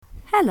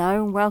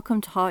Hello and welcome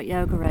to Heart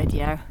Yoga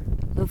Radio.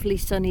 Lovely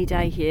sunny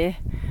day here.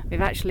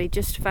 We've actually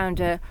just found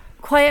a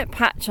quiet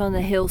patch on the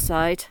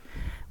hillside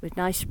with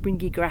nice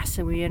springy grass,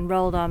 and we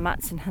unrolled our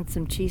mats and had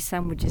some cheese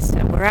sandwiches.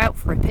 So we're out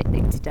for a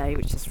picnic today,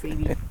 which is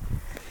really a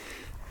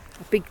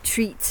big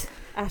treat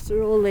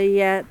after all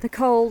the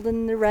cold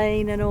and the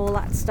rain and all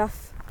that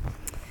stuff.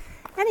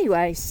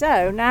 Anyway,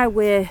 so now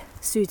we're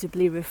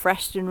suitably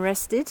refreshed and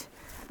rested.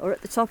 We're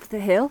at the top of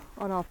the hill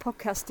on our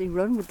podcasting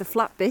run with the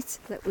flat bit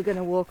that we're going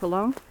to walk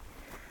along.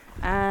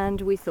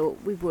 And we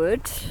thought we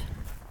would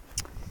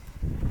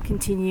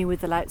continue with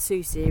the Lao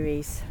Tzu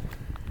series.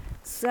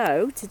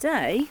 So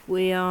today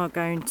we are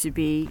going to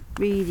be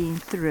reading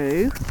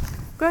through.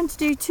 We're going to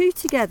do two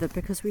together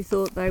because we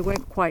thought they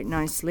went quite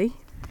nicely.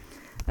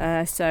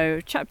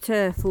 So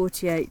chapter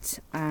 48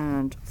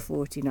 and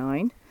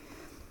 49.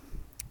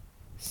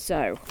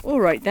 So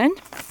all right then,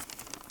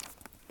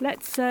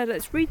 let's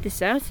read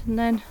this out and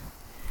then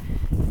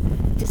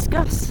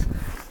discuss.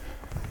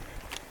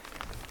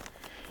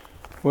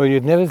 Well,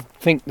 you'd never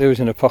think there was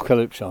an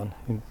apocalypse on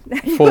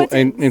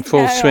in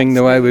full swing.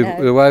 The way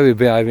we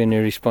behaving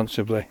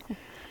irresponsibly.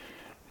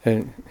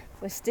 We're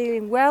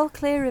steering well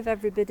clear of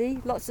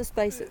everybody. Lots of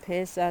space up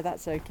here, so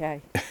that's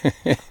okay.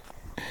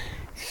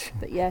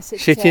 But yes,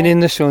 it's sitting in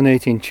the sun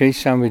eating cheese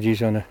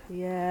sandwiches on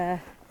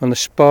a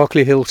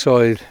sparkly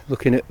hillside,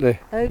 looking at the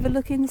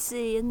overlooking the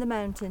sea and the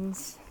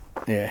mountains.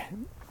 Yeah,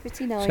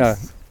 pretty nice.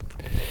 So,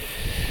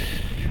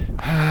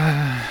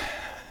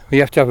 you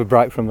have to have a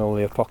break from all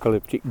the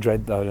apocalyptic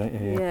dread, though, don't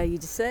you? Yeah, you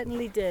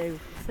certainly do.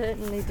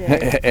 Certainly do.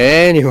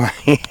 Anyway,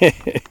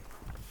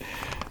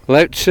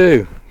 Lao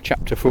Tzu,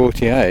 chapter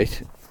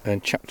 48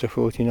 and chapter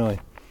 49,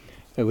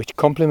 which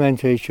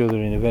complement each other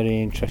in a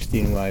very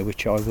interesting way,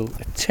 which I will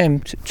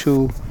attempt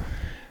to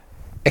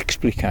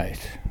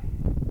explicate.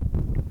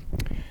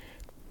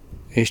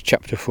 Here's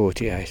chapter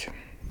 48.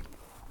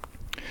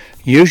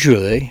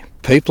 Usually,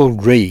 people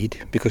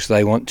read because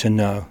they want to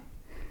know.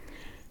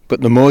 But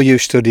the more you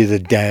study the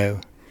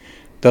Tao,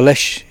 the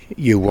less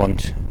you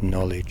want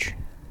knowledge.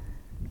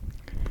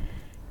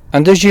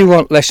 And as you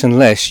want less and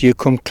less, you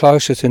come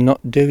closer to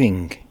not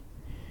doing.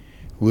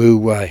 Wu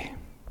Wei.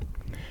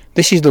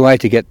 This is the way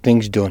to get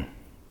things done.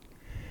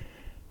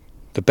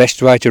 The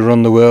best way to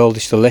run the world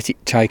is to let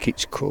it take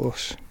its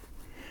course.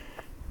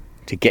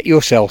 To get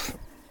yourself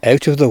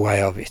out of the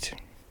way of it.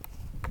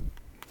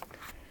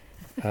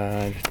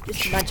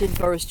 Just imagine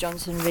Boris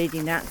Johnson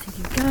reading that,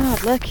 thinking,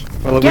 God, look,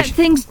 get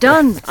things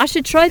done. I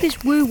should try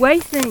this Wu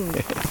Wei thing.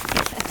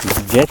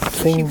 Get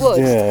things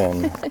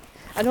done.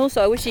 And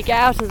also, I wish he'd get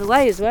out of the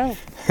way as well.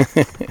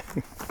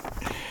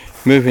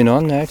 Moving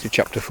on now to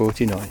chapter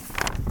 49.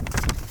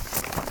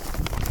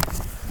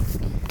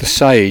 The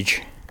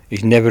sage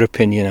is never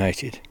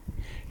opinionated.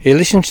 He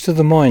listens to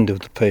the mind of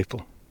the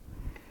people.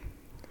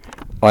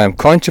 I am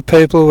kind to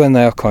people when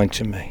they are kind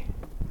to me.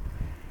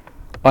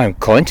 I am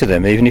kind to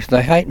them even if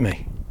they hate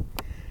me.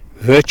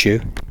 Virtue,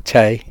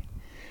 te,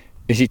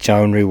 is its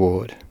own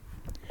reward.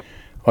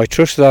 I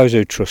trust those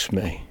who trust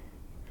me.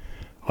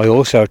 I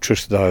also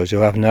trust those who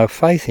have no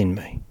faith in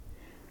me.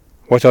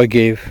 What I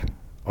give,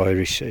 I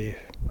receive.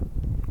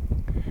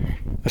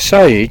 A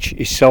sage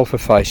is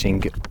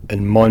self-effacing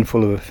and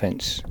mindful of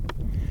offence.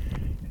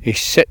 He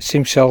sets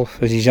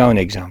himself as his own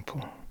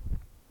example.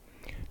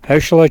 How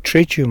shall I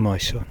treat you, my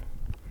son?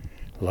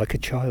 Like a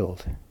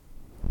child.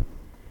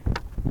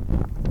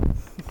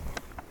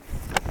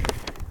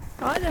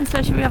 Right then,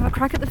 so shall we have a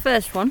crack at the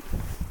first one?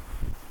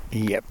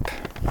 Yep.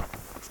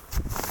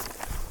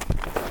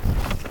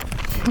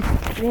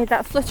 You hear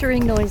that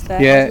fluttering noise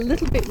there? Yeah. It's a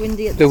little bit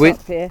windy at the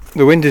top here.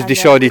 The wind has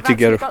decided to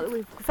get up.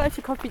 We've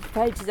photocopied the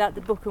pages out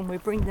the book and we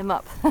bring them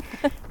up.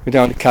 We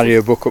don't carry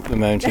a book up the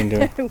mountain, do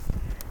we?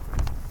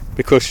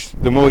 Because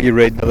the more you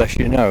read, the less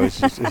you know.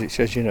 As it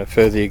says,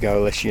 further you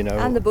go, less you know.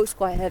 And the book's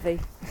quite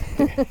heavy.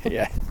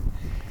 Yeah.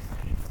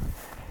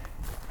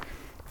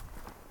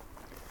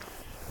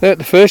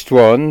 The first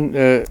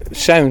one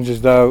sounds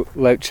as though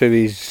Lao Tzu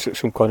is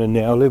some kind of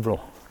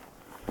neoliberal.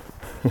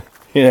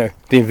 The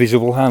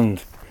invisible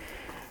hand.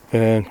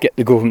 Get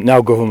the government,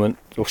 no government,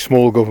 or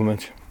small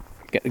government,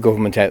 get the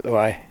government out of the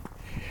way.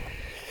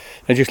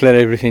 And just let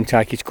everything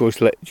take its course,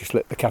 just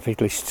let the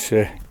capitalists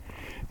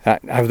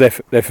have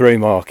their free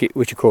market,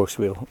 which of course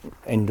will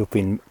end up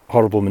in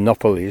horrible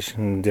monopolies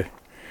and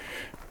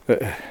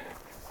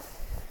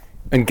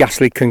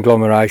ghastly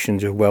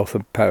conglomerations of wealth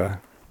and power.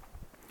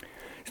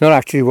 It's not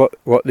actually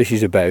what this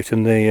is about,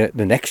 and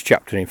the next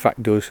chapter in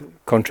fact does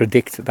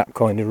contradict that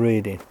kind of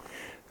reading,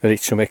 that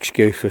it's some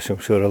excuse for some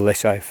sort of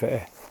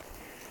laissez-faire.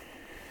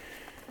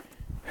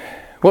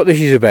 What this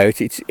is about,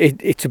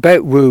 it's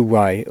about Wu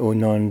Wei, or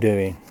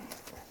non-doing.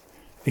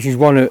 This is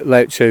one of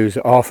Lao Tzu's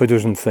half a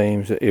dozen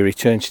themes that he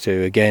returns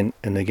to again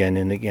and again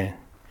and again.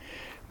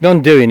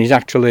 Non-doing is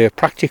actually a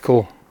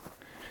practical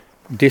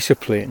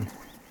discipline,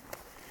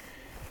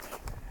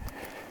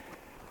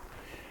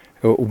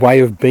 a way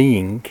of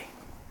being,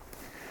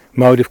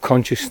 mode of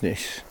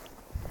consciousness,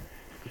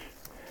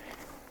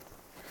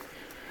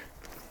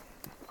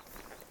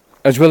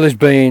 as well as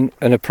being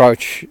an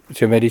approach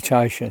to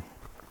meditation.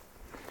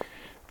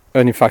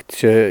 And in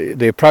fact,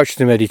 the approach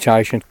to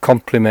meditation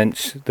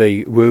complements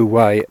the Wu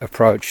Wei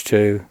approach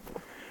to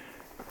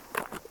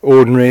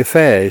ordinary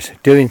affairs,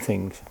 doing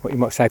things, what you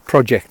might say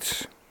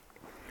projects.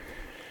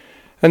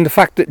 And the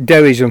fact that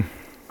Taoism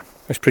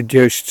has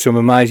produced some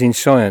amazing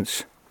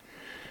science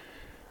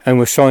and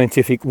was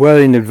scientific well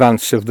in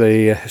advance of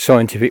the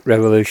scientific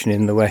revolution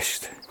in the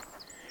West,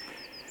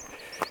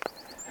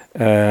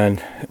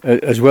 and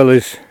as well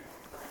as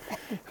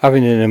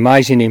having an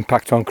amazing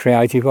impact on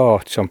creative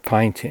arts, on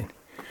painting,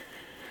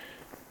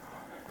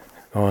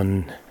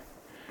 on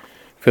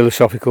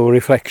philosophical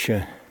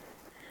reflection,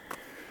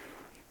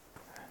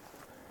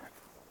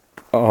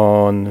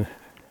 on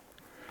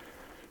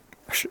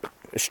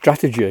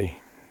strategy,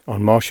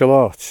 on martial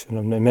arts, and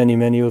on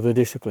many other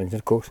disciplines,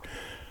 of course,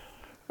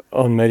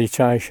 on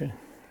meditation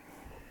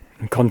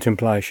and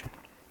contemplation.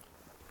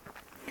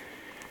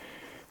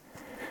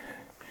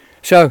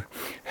 So,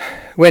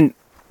 when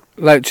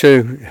Lao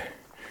Tzu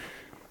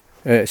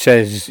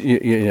says,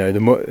 you know, the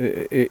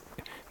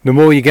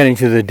more you get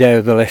into the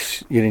Tao, the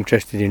less you're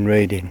interested in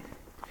reading,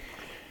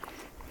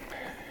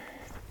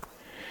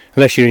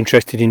 the less you're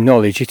interested in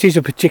knowledge. It is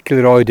a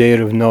particular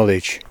idea of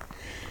knowledge,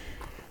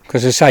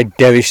 because as I say,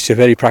 Taoists are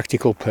very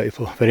practical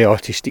people, very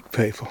artistic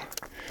people,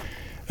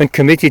 and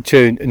committed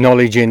to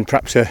knowledge in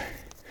perhaps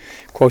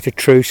quite a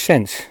true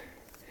sense.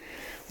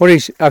 What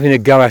he's having a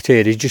go at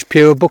here is just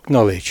pure book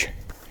knowledge,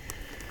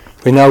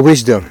 with no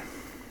wisdom.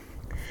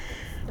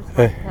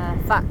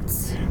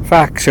 Facts.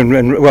 Facts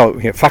and well,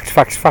 yeah, facts,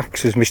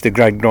 as Mr.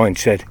 Greg Grind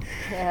said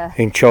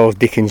in Charles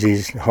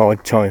Dickens's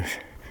Hard Times.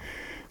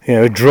 You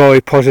know,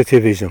 dry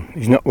positivism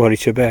is not what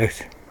it's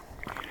about.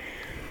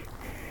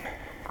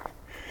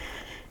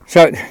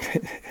 So,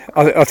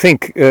 I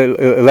think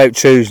Lao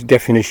Tzu's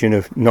definition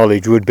of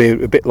knowledge would be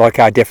a bit like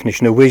our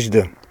definition of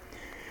wisdom.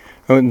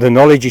 And the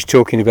knowledge he's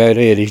talking about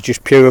here is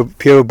just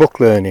pure book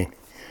learning,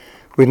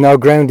 with no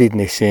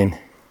groundedness in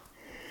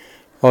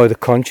either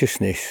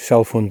consciousness,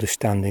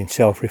 self-understanding,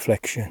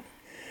 self-reflection,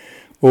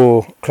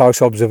 or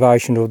close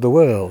observation of the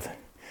world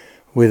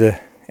with a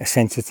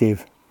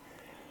sensitive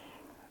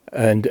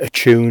and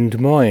attuned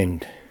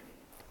mind.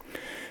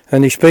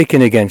 And he's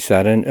speaking against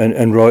that,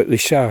 and rightly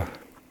so.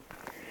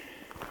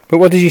 But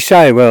what does he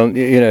say? Well,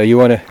 you know, you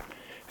want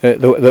to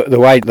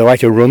the way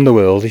to run the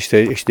world is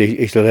to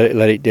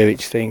let it do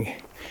its thing,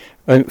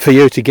 and for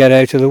you to get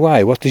out of the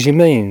way. What does he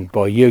mean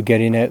by you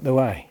getting out of the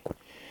way?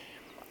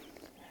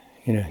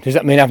 You know, does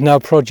that mean I've no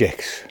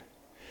projects?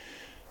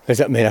 Does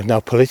that mean I've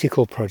no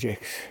political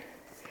projects?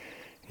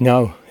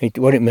 No.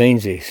 What it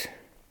means is,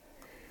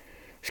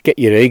 just get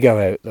your ego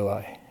out of the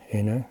way.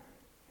 You know,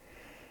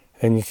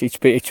 and it's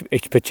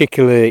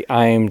particularly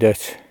aimed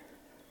at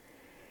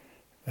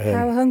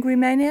power-hungry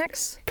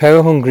maniacs?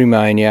 Power-hungry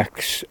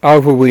maniacs,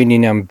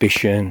 overweening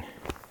ambition,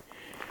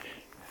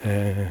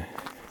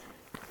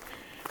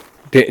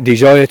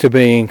 desire to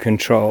be in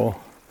control,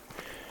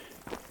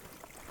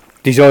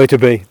 desire to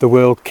be the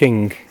world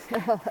king,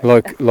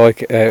 like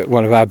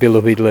one of our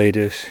beloved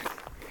leaders.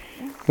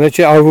 That's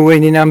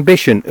overweening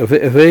ambition of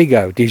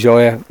ego,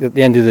 desire at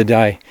the end of the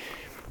day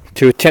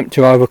to attempt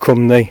to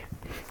overcome the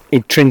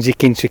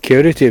intrinsic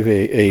insecurity of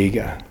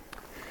ego,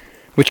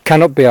 which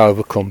cannot be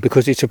overcome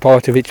because it's a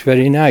part of its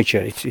very nature.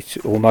 It's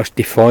almost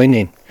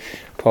defining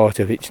part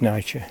of its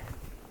nature.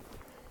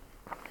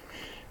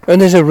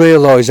 And there's a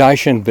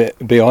realisation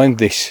behind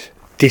this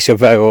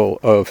disavowal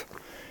of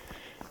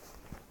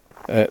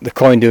the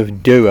kind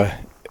of doer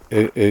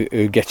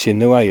who gets in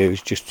the way,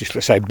 who's just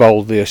let's say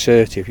boldly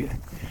assertive.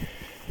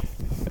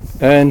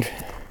 And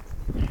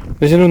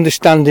there's an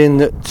understanding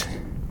that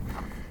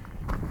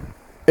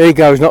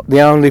ego is not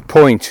the only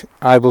point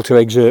able to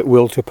exert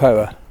will to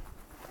power,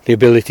 the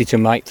ability to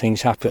make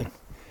things happen,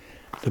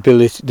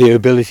 the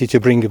ability to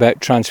bring about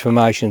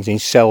transformations in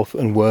self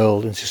and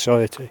world and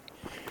society,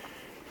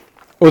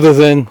 other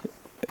than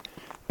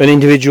an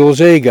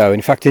individual's ego.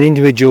 In fact, an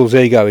individual's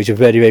ego is a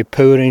very, very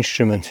poor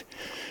instrument,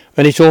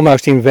 and it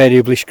almost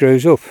invariably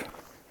screws up.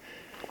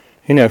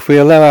 You know, if we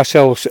allow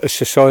ourselves as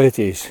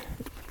societies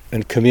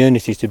and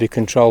communities to be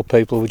controlled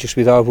people just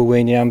with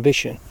overweening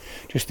ambition,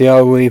 just the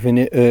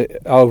overweening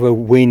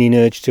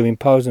urge to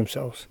impose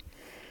themselves,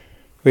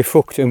 we're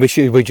fucked, and we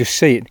just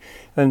see it.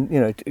 And you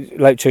know,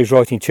 Lao Tzu's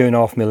writing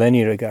 2.5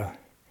 millennia ago,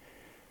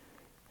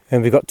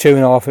 and we've got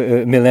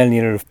 2.5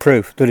 millennia of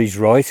proof that he's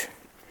right,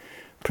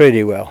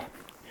 pretty well.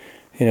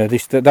 You know,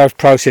 those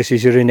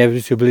processes are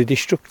inevitably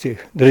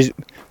destructive.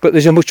 But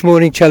there's a much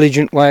more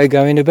intelligent way of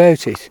going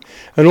about it,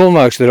 and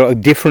almost there are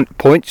different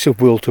points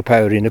of will to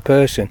power in a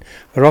person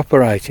are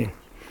operating.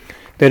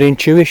 Their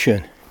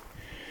intuition,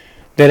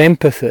 their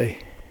empathy,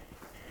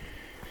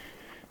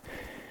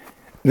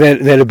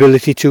 their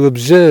ability to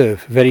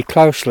observe very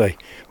closely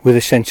with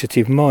a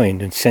sensitive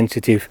mind and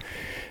sensitive,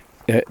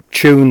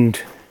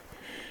 tuned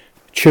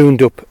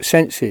up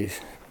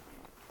senses,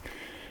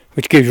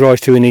 which gives rise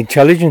to an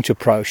intelligent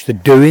approach to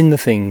doing the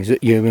things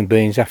that human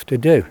beings have to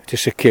do to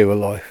secure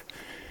life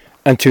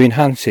and to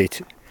enhance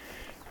it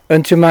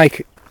and to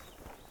make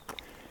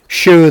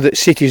sure that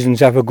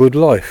citizens have a good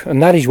life.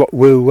 And that is what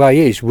Wu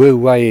Wei is. Wu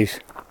Wei is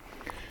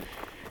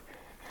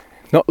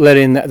not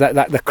letting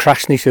the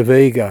crassness of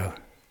ego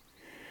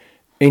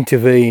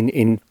intervene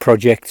in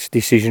projects,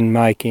 decision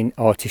making,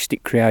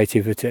 artistic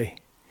creativity,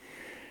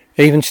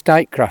 even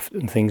statecraft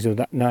and things of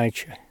that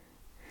nature.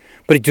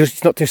 But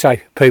it's not to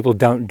say people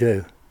don't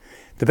do.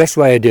 The best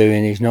way of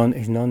doing is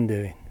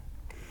non-doing.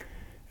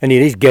 And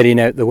it is getting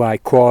out the way,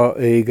 qua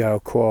ego,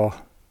 qua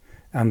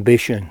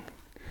ambition.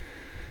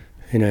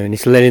 You know, and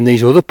it's letting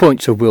these other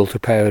points of will to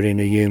power in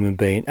a human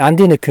being and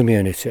in a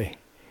community,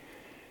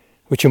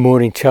 which are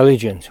more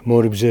intelligent,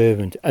 more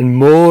observant, and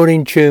more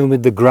in tune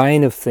with the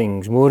grain of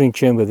things, more in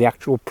tune with the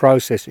actual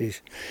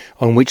processes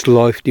on which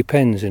life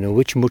depends, and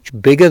which much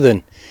bigger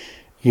than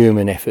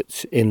human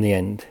efforts in the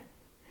end.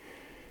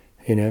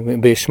 You know, we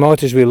can be as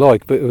smart as we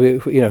like, but we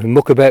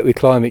muck about with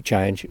climate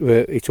change,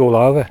 it's all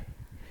over.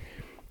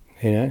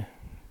 You know,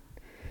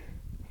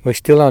 we're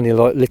still only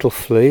like little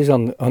fleas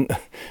on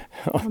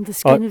the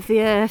skin of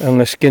the earth. On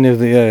the skin of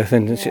the earth,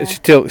 and it's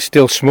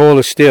still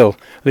smaller still,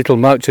 little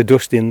motes of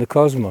dust in the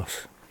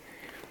cosmos.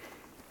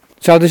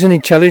 So there's an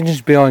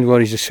intelligence behind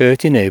what he's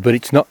asserting here, but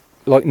it's not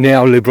like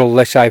neoliberal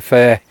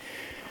laissez-faire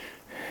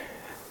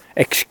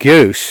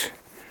excuse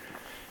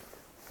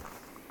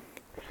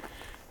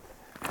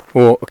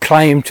or a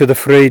claim to the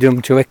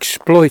freedom to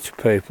exploit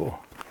people.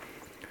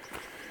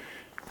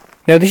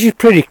 Now this is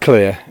pretty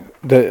clear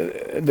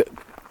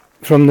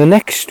from the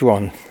next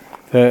one,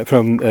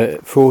 from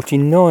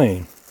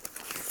 49,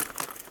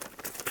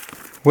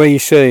 where you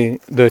see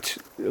that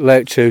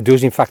Lao Tzu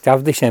does in fact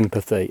have this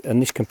empathy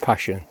and this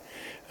compassion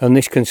and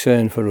this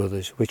concern for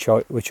others, which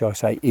I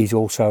say is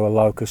also a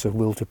locus of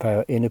will to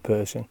power in a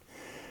person,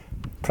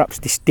 perhaps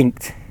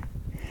distinct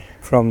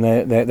from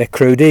their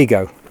crude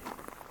ego.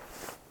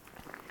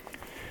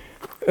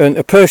 And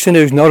a person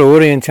who's not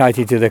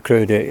orientated to their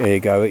crude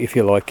ego, if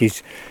you like,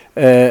 is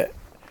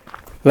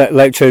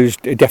Lao Tzu's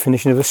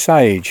definition of a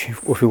sage,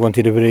 if we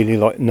wanted a really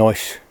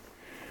nice,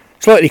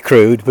 slightly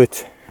crude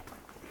but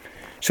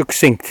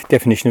succinct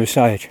definition of a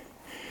sage.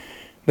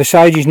 The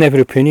sage is never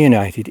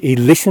opinionated. He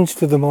listens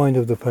to the mind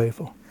of the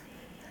people.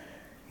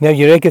 Now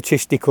your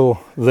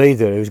egotistical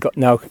leader who's got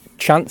no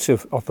chance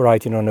of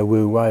operating on a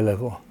wu-wei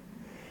level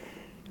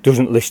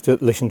doesn't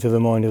listen to the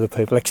mind of the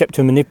people except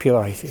to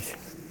manipulate it.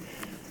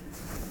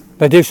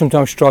 They do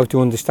sometimes strive to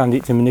understand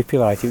it, to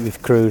manipulate it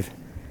with crude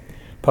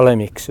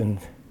polemics and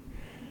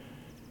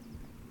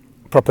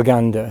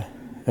propaganda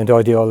and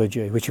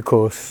ideology, which of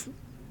course,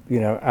 you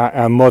know,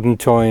 our modern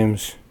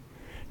times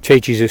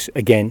teaches us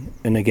again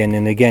and again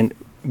and again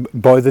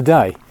by the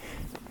day.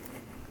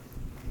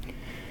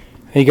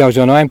 He goes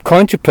on, I am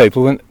kind to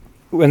people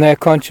when they are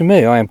kind to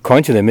me. I am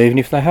kind to them even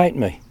if they hate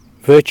me.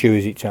 Virtue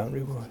is its own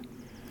reward.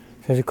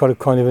 There's a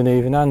kind of an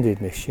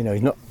even-handedness, you know,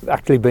 he's not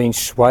actually being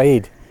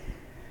swayed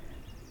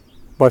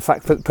by the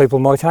fact that people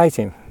might hate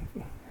him.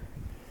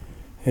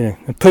 You know,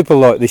 and people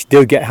like this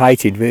do get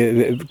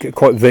hated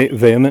quite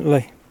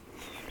vehemently.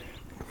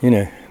 You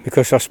know,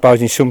 because I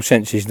suppose in some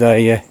senses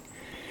they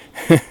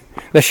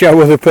they show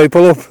other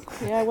people up.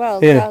 Yeah, well,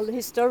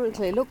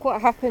 historically, look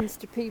what happens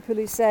to people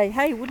who say,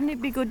 "Hey, wouldn't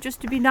it be good just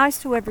to be nice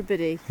to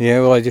everybody?"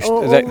 Yeah,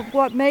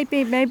 well,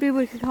 maybe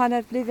we could kind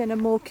of live in a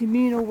more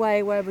communal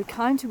way where we're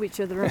kind to each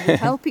other and we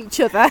help each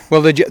other.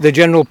 Well, the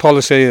general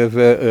policy of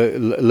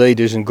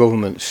leaders and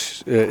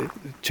governments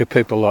to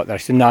people like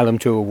that is to nail them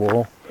to a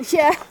wall.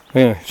 Yeah.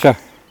 Yeah. So.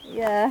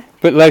 Yeah.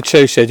 But Lao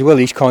Tzu said, well,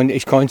 he's kind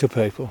to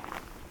people.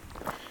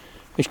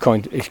 He's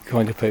kind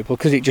to people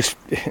because it just,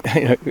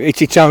 you know,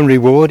 it's its own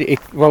reward.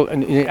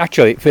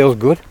 Actually, it feels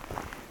good.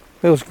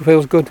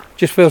 Feels good.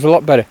 Just feels a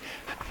lot better.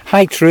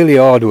 Hate's really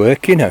hard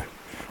work, you know.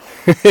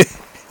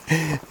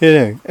 You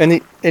know,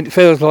 and it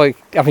feels like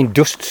having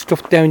dust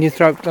stuffed down your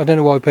throat. I don't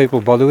know why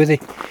people bother with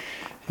it.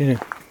 You know,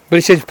 but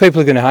he says if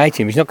people are going to hate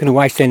him, he's not going to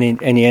waste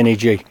any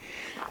energy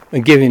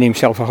and giving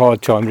himself a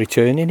hard time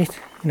returning it.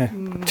 You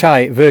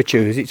know, virtue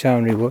is its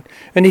own reward,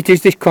 and it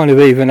is this kind of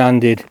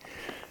even-handed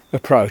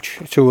approach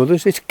to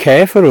others. It's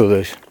care for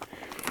others,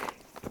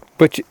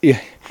 but you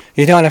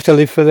don't have to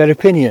live for their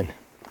opinion.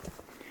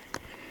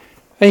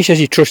 And he says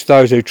he trusts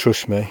those who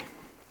trust me.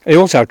 He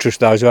also trusts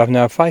those who have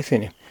no faith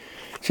in him.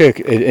 So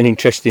an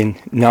interesting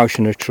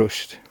notion of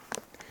trust,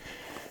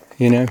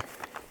 you know.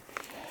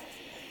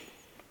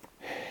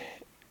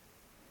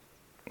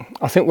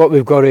 I think what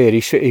we've got here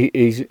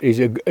is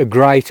a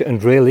great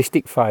and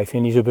realistic faith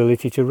in his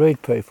ability to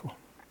read people.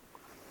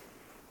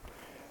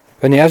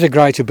 And he has a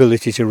great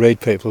ability to read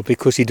people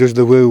because he does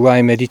the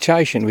wu-wei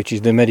meditation, which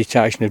is the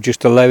meditation of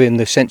just allowing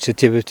the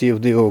sensitivity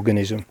of the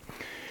organism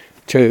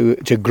to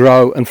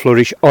grow and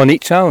flourish on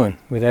its own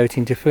without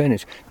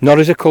interference. Not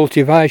as a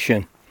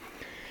cultivation,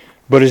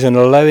 but as an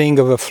allowing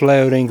of a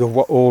flowering of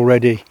what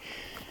already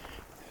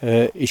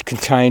is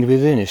contained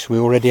within us. We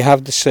already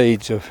have the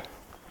seeds of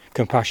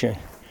compassion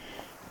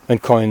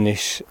and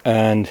kindness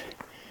and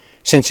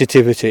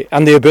sensitivity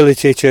and the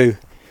ability to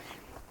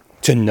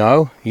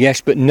know, yes,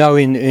 but know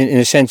in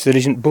a sense that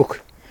isn't book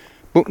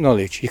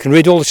knowledge. You can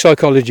read all the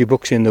psychology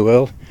books in the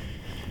world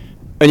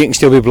and you can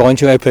still be blind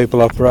to how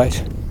people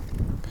operate.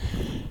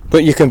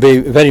 But you can be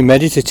very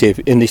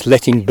meditative in this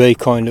letting be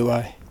kind of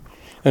way.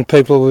 and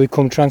people will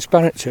become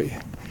transparent to you.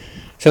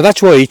 So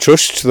that's why he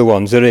trusts the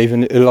ones that are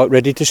even like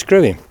ready to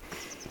screw him,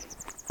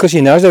 because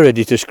he knows they're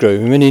ready to screw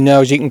him, and he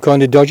knows he can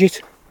kind of dodge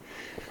it.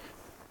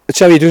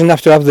 So he doesn't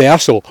have to have the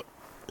hassle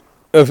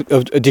of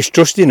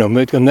distrusting them.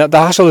 And the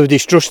hassle of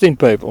distrusting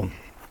people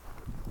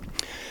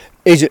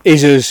is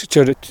as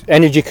sort of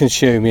energy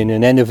consuming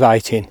and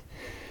enervating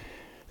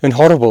and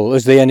horrible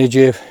as the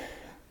energy of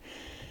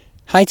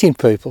hating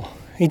people.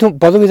 He don't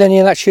bother with any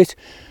of that shit.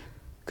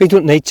 He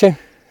don't need to.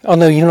 Oh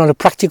no, on a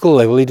practical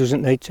level he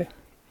doesn't need to.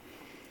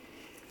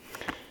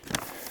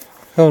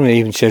 Only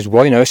even says,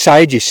 well, a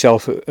sage is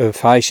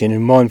self-effacing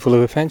and mindful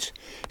of offence.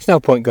 There's no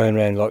point going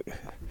around like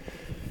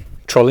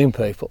trolling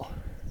people.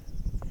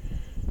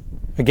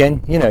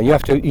 Again, you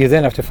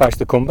then have to face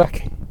the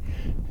comeback.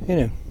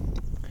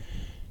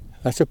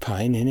 That's a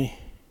pain, isn't it?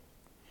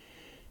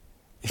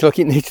 It's like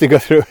it needs to go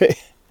through it.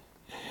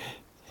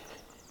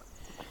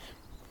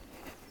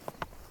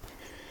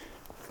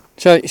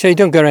 So you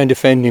don't go around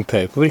defending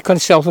people, but you're kind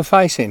of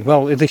self-effacing.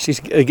 Well, this is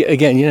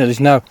again,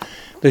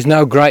 there's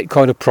no great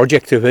kind of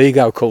project of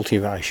ego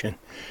cultivation,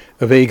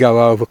 of ego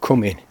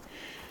overcoming,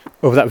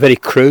 of that very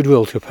crude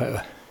will to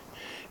power.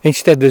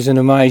 Instead, there's an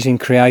amazing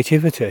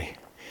creativity,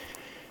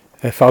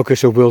 a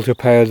focus of will to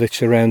power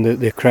that's around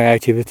the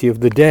creativity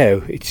of the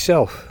Tao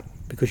itself,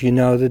 because you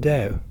know the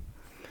Tao.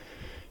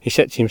 He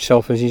sets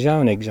himself as his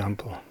own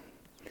example.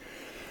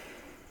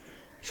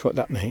 That's what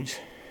that means,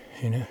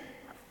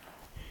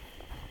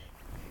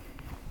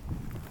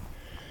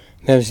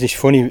 There's this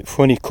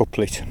funny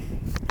couplet.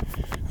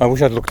 I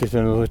wish I'd looked at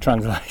another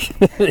translation.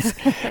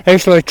 How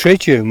shall I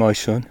treat you, my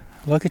son?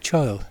 Like a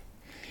child.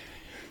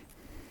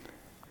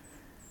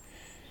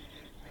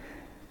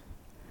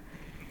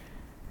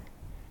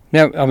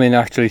 Now, I mean,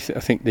 actually,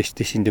 I think this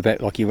in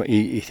debate, like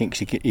he thinks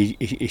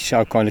he's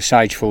so kind of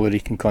sageful that he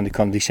can kind of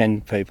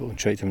condescend people and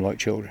treat them like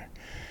children.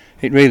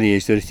 It really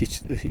is that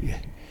it's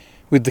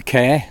with the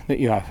care that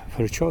you have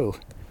for a child.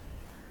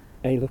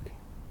 Hey, look.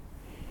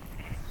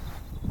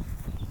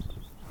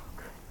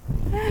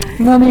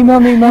 Mummy.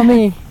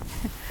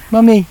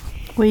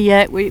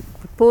 We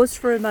paused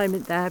for a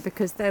moment there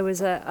because there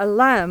was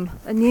a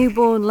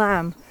newborn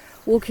lamb,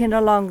 walking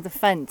along the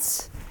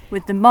fence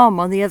with the mum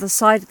on the other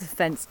side of the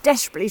fence,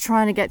 desperately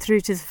trying to get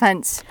through to the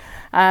fence.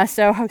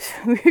 So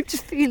we were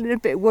just feeling a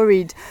bit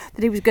worried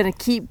that he was going to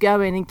keep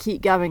going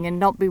and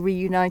not be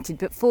reunited.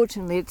 But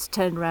fortunately, it's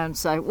turned around,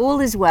 so all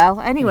is well.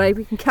 Anyway,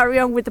 we can carry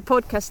on with the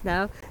podcast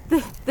now.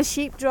 The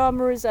sheep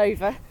drama is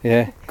over.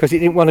 Yeah, because it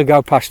didn't want to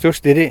go past us,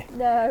 did it?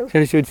 No. So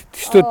it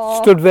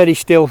stood very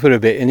still for a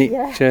bit, and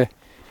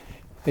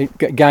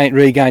it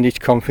regained its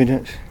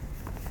confidence.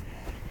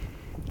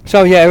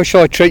 So yeah, how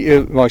shall I treat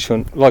you, my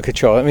son, like a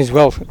child? That means,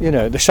 well,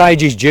 the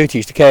sage's duty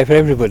is to care for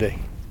everybody.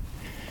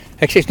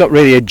 Actually, it's not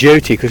really a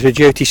duty, because a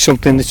duty is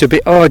something that's a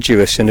bit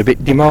arduous and a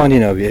bit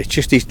demanding of you. It's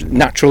just his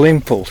natural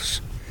impulse.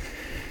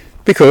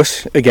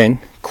 Because, again,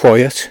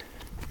 quiet,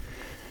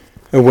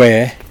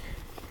 aware,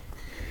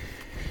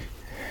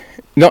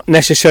 not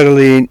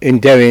necessarily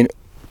endowing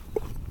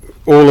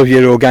all of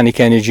your organic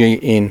energy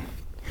in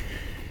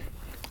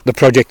the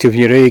project of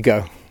your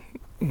ego,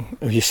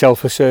 of your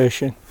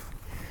self-assertion,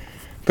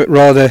 but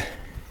rather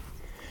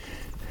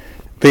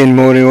being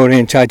more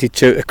orientated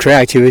to a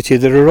creativity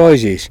that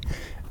arises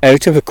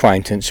out of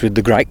acquaintance with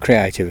the great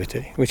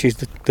creativity, which is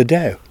the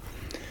Tao.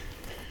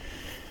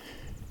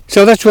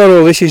 So that's what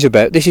all this is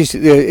about.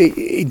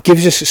 It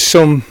gives us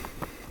some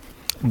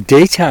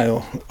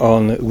detail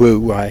on Wu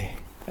Wei,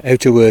 how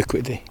to work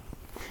with it,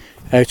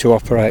 how to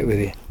operate with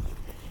it,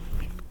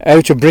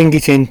 how to bring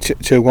it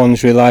into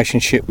one's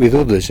relationship with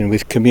others and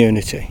with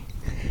community,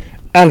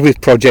 and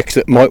with projects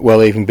that might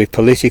well even be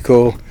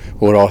political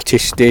or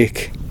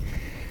artistic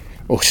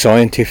or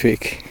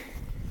scientific,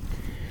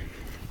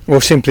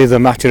 or simply the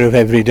matter of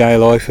everyday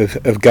life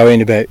of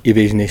going about your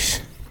business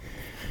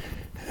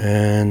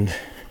and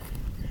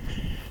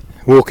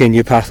walking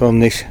your path on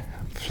this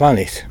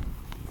planet.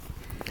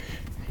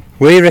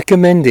 We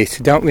recommend it,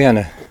 don't we,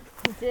 Anna?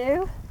 We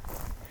do.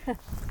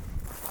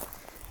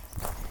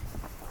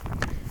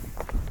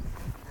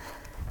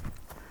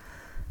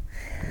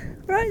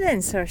 Right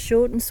then, so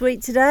short and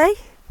sweet today.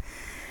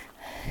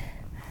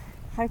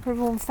 Hope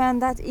everyone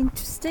found that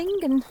interesting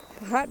and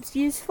perhaps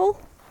useful.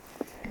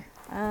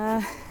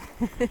 I'm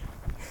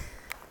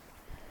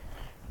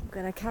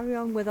going to carry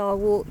on with our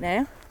walk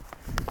now.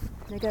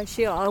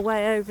 Negotiate our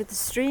way over the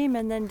stream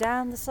and then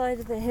down the side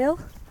of the hill.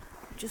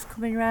 Just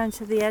coming round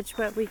to the edge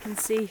where we can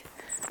see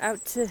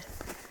out to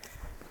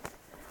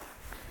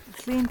the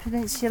Llŷn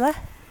Peninsula.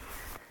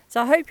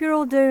 So I hope you're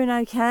all doing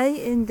okay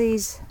in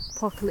these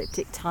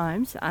apocalyptic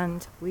times,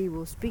 and we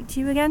will speak to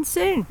you again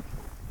soon.